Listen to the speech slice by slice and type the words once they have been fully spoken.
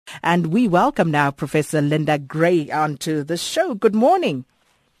And we welcome now Professor Linda Gray onto the show. Good morning.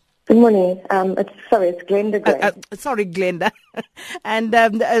 Good morning. It's Glenda Gray. Sorry, Glenda. And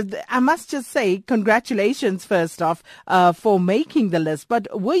I must just say, congratulations first off for making the list. But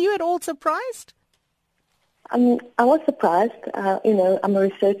were you at all surprised? I was surprised. I'm a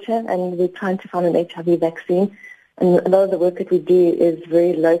researcher and we're trying to find an HIV vaccine. And a lot of the work that we do is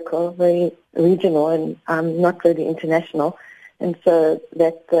very local, very regional, and not really international. And so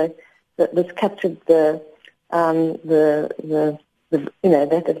that this captured that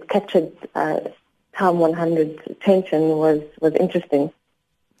it captured Time 100's attention was interesting.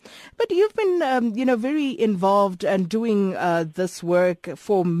 But you've been, very involved and doing this work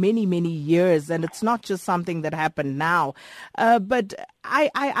for many, many years, and it's not just something that happened now. But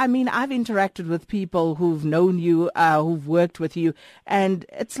I mean, I've interacted with people who've known you, who've worked with you, and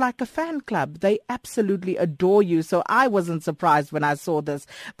it's like a fan club. They absolutely adore you. So I wasn't surprised when I saw this.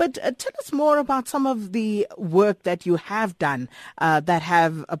 But tell us more about some of the work that you have done that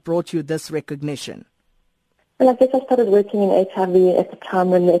have brought you this recognition. Well, I guess I started working in HIV at the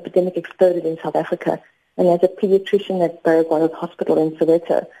time when the epidemic exploded in South Africa. And as a pediatrician at Baragwanath Hospital in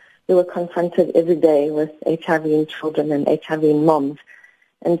Soweto, we were confronted every day with HIV in children and HIV in moms.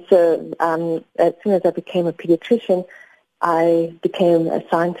 And so as soon as I became a pediatrician, I became a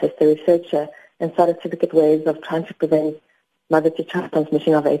scientist, a researcher, and started to look at ways of trying to prevent mother-to-child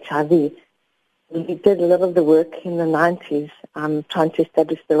transmission of HIV. We did a lot of the work in the 90s, trying to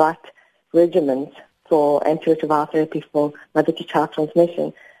establish the right regimens for antiretroviral therapy for mother-to-child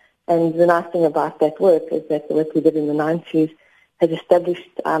transmission. And the nice thing about that work is that the work we did in the 90s has established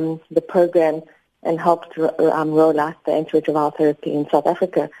the program and helped roll out the antiretroviral therapy in South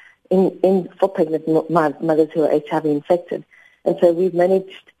Africa for pregnant mothers who are HIV infected. And so we've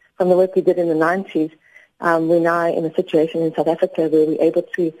managed, from the work we did in the 90s, we're now in a situation in South Africa where we're able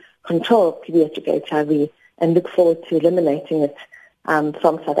to control pediatric HIV and look forward to eliminating it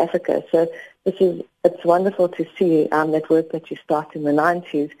from South Africa. So it's wonderful to see that work that you start in the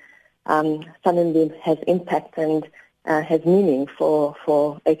 90s suddenly has impact and has meaning for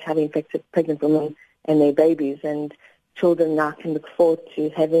HIV-infected pregnant women and their babies, and children now can look forward to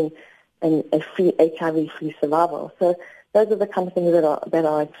having a free HIV-free survival. So those are the kind of things that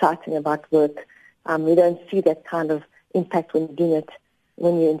are exciting about work. We don't see that kind of impact when you're doing it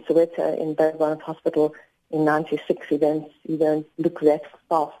when you're in Soweto in Baragwanath Hospital in 96. You don't look that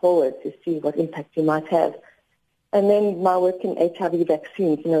far forward to see what impact you might have. And then my work in HIV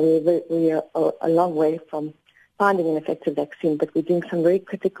vaccines, we are a long way from finding an effective vaccine, but we're doing some very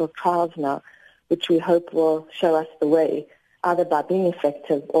critical trials now, which we hope will show us the way, either by being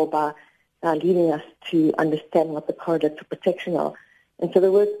effective or by leading us to understand what the correlates of protection are. And so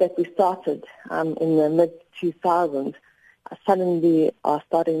the work that we started in the mid-2000s suddenly are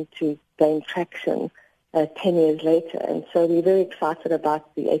starting to gain traction 10 years later. And so we're very excited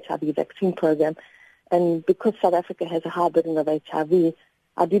about the HIV vaccine program. And because South Africa has a high burden of HIV,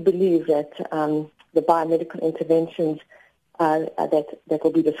 I do believe that the biomedical interventions that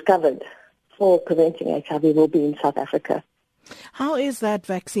will be discovered for preventing HIV will be in South Africa. How is that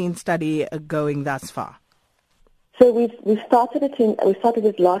vaccine study going thus far? So we started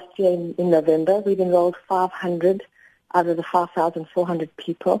it last year in November. We've enrolled 500 out of the 5,400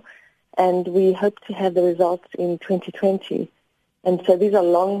 people, and we hope to have the results in 2020. And so these are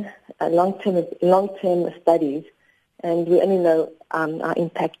long-term studies, and we only know our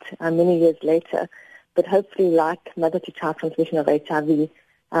impact many years later. But hopefully, like mother-to-child transmission of HIV,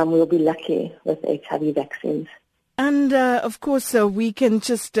 we'll be lucky with HIV vaccines. And, of course, we can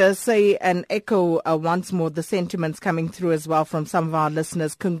just say and echo once more the sentiments coming through as well from some of our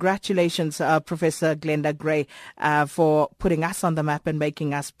listeners. Congratulations, Professor Glenda Gray, for putting us on the map and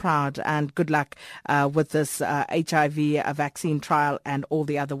making us proud. And good luck with this HIV vaccine trial and all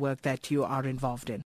the other work that you are involved in.